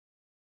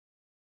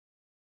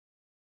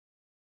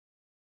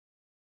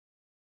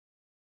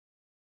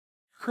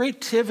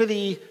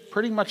Creativity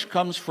pretty much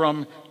comes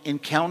from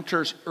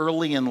encounters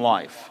early in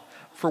life.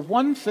 For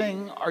one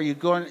thing,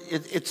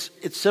 it's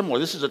similar.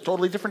 This is a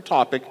totally different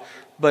topic,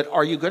 but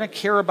are you going to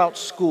care about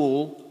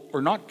school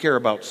or not care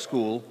about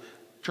school?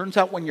 Turns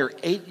out when you're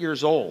 8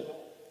 years old,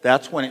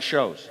 that's when it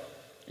shows.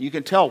 You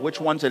can tell which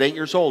ones at 8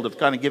 years old have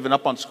kind of given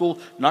up on school,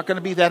 not going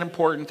to be that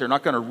important, they're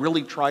not going to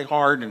really try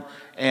hard,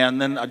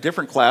 and then a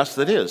different class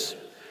that is.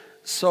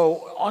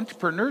 So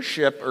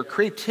entrepreneurship or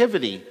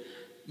creativity,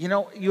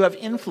 you have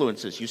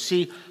influences. You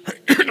see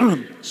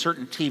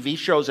certain TV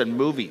shows and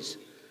movies.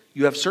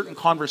 You have certain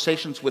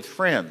conversations with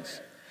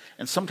friends.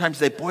 And sometimes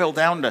they boil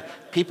down to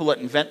people that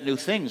invent new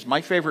things.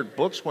 My favorite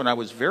books when I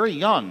was very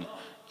young,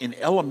 in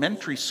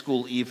elementary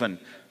school even,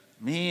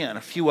 me and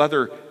a few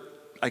other,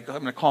 I'm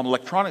going to call them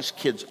electronics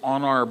kids,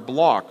 on our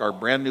block, our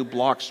brand new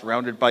block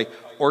surrounded by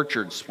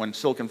orchards when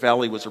Silicon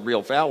Valley was a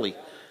real valley.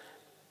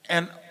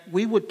 And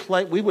we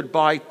would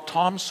buy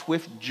Tom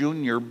Swift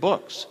Jr.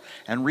 books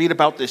and read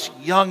about this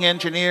young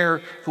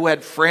engineer who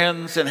had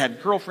friends and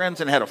had girlfriends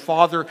and had a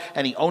father,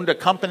 and he owned a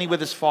company with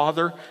his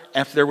father.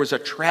 And if there was a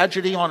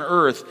tragedy on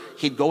Earth,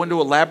 he'd go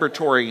into a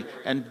laboratory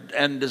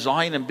and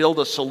design and build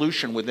a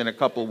solution within a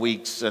couple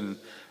weeks. And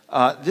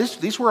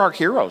these were our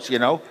heroes,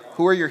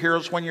 Who are your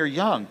heroes when you're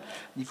young?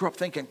 You grew up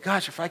thinking,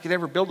 gosh, if I could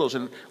ever build those.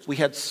 And we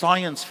had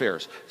science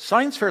fairs.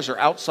 Science fairs are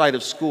outside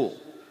of school.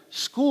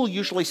 School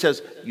usually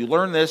says, you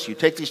learn this, you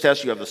take these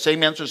tests, you have the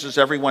same answers as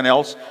everyone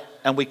else,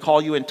 and we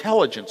call you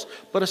intelligence.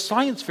 But a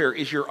science fair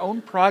is your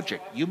own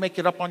project. You make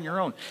it up on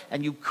your own,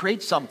 and you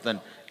create something,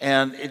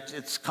 and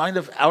it's kind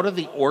of out of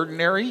the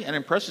ordinary and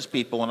impresses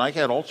people. And I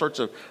had all sorts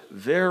of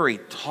very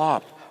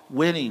top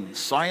winning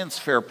science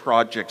fair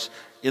projects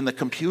in the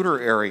computer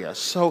area.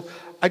 So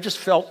I just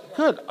felt,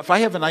 good, if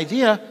I have an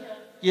idea,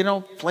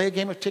 play a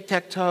game of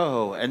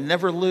tic-tac-toe and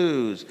never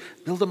lose.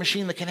 Build a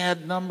machine that can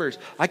add numbers.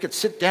 I could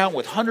sit down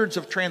with hundreds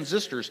of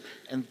transistors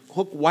and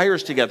hook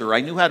wires together.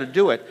 I knew how to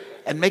do it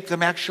and make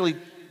them actually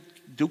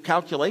do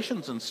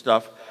calculations and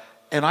stuff.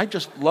 And I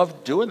just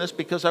loved doing this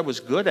because I was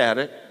good at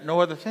it,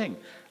 no other thing.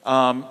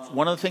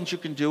 One of the things you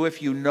can do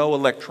if you know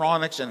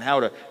electronics and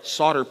how to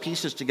solder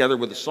pieces together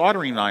with a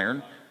soldering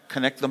iron,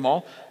 connect them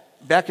all.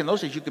 Back in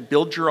those days, you could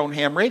build your own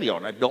ham radio,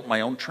 and I built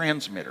my own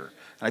transmitter.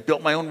 I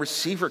built my own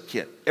receiver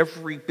kit.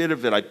 Every bit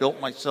of it I built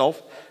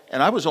myself,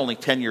 and I was only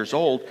 10 years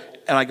old,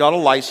 and I got a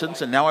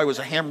license, and now I was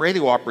a ham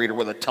radio operator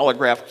with a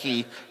telegraph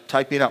key,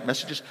 typing out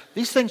messages.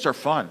 These things are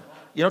fun.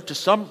 To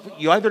some,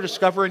 you either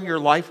discover in your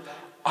life,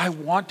 I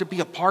want to be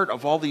a part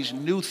of all these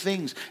new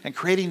things and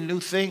creating new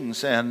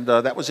things, and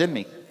that was in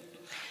me.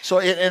 So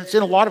it's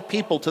in a lot of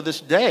people to this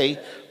day,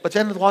 but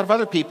then a lot of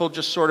other people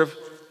just sort of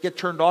get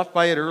turned off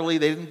by it early.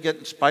 They didn't get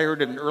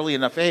inspired at an early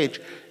enough age,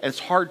 and it's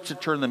hard to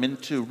turn them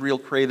into real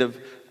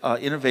creative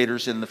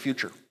innovators in the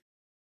future.